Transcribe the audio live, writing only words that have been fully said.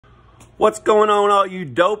What's going on, all you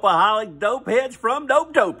dopeaholic dope heads from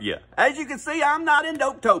Dopetopia? As you can see, I'm not in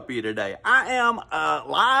Dopetopia today. I am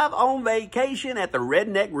live on vacation at the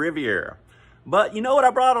Redneck Riviera. But you know what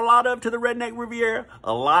I brought a lot of to the Redneck Riviera?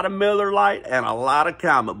 A lot of Miller Lite and a lot of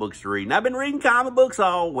comic books to read. And I've been reading comic books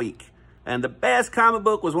all week. And the best comic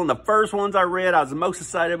book was one of the first ones I read. I was the most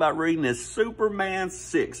excited about reading is Superman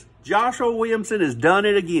 6. Joshua Williamson has done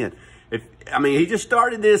it again. He just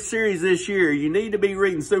started this series this year. You need to be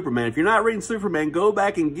reading Superman. If you're not reading Superman, go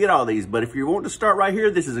back and get all these. But if you want to start right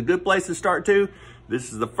here, this is a good place to start too.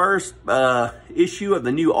 This is the first issue of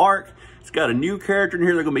the new arc. It's got a new character in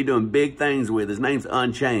here they're going to be doing big things with. His name's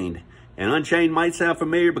Unchained. And Unchained might sound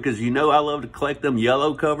familiar because you know I love to collect them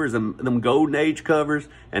yellow covers and them Golden Age covers.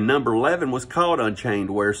 And number 11 was called Unchained,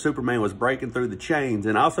 where Superman was breaking through the chains.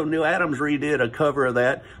 And also Neil Adams redid a cover of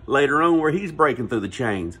that later on where he's breaking through the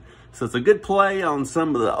chains. So it's a good play on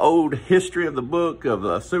some of the old history of the book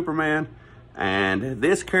of Superman. And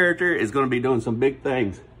this character is going to be doing some big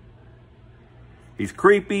things. He's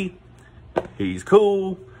creepy. He's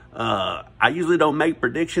cool. I usually don't make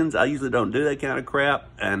predictions. I usually don't do that kind of crap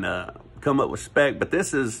and come up with spec. But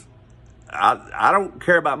this is, I don't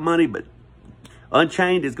care about money, but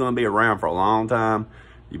Unchained is going to be around for a long time.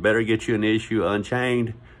 You better get you an issue of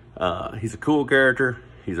Unchained. He's a cool character.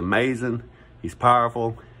 He's amazing. He's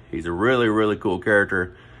powerful. He's a really, really cool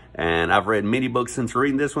character. And I've read many books since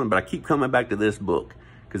reading this one, but I keep coming back to this book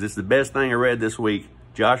because it's the best thing I read this week.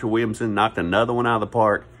 Joshua Williamson knocked another one out of the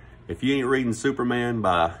park. If you ain't reading Superman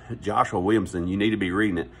by Joshua Williamson, you need to be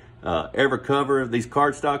reading it. Every cover of these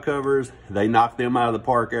cardstock covers, they knock them out of the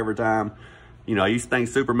park every time. You know, I used to think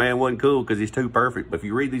Superman wasn't cool because he's too perfect. But if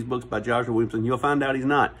you read these books by Joshua Williamson, you'll find out he's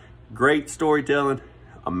not. Great storytelling,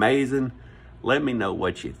 amazing. Let me know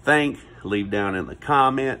what you think. Leave down in the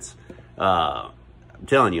comments. I'm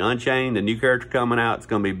telling you, Unchained, the new character coming out, it's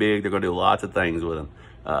going to be big. They're going to do lots of things with him.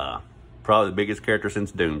 Probably the biggest character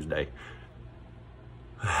since Doomsday.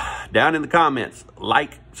 Down in the comments,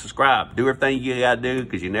 like, subscribe, do everything you got to do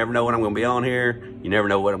because you never know when I'm going to be on here. You never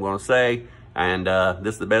know what I'm going to say. And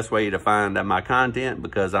this is the best way to find my content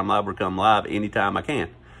because I'm liable to come live anytime I can.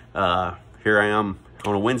 Here I am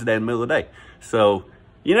on a Wednesday in the middle of the day. So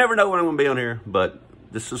you never know when I'm going to be on here, but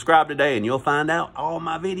just subscribe today and you'll find out all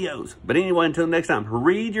my videos. But anyway, until next time,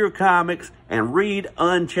 read your comics and read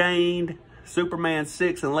Unchained, Superman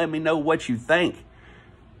 6, and let me know what you think.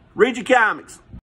 Read your comics.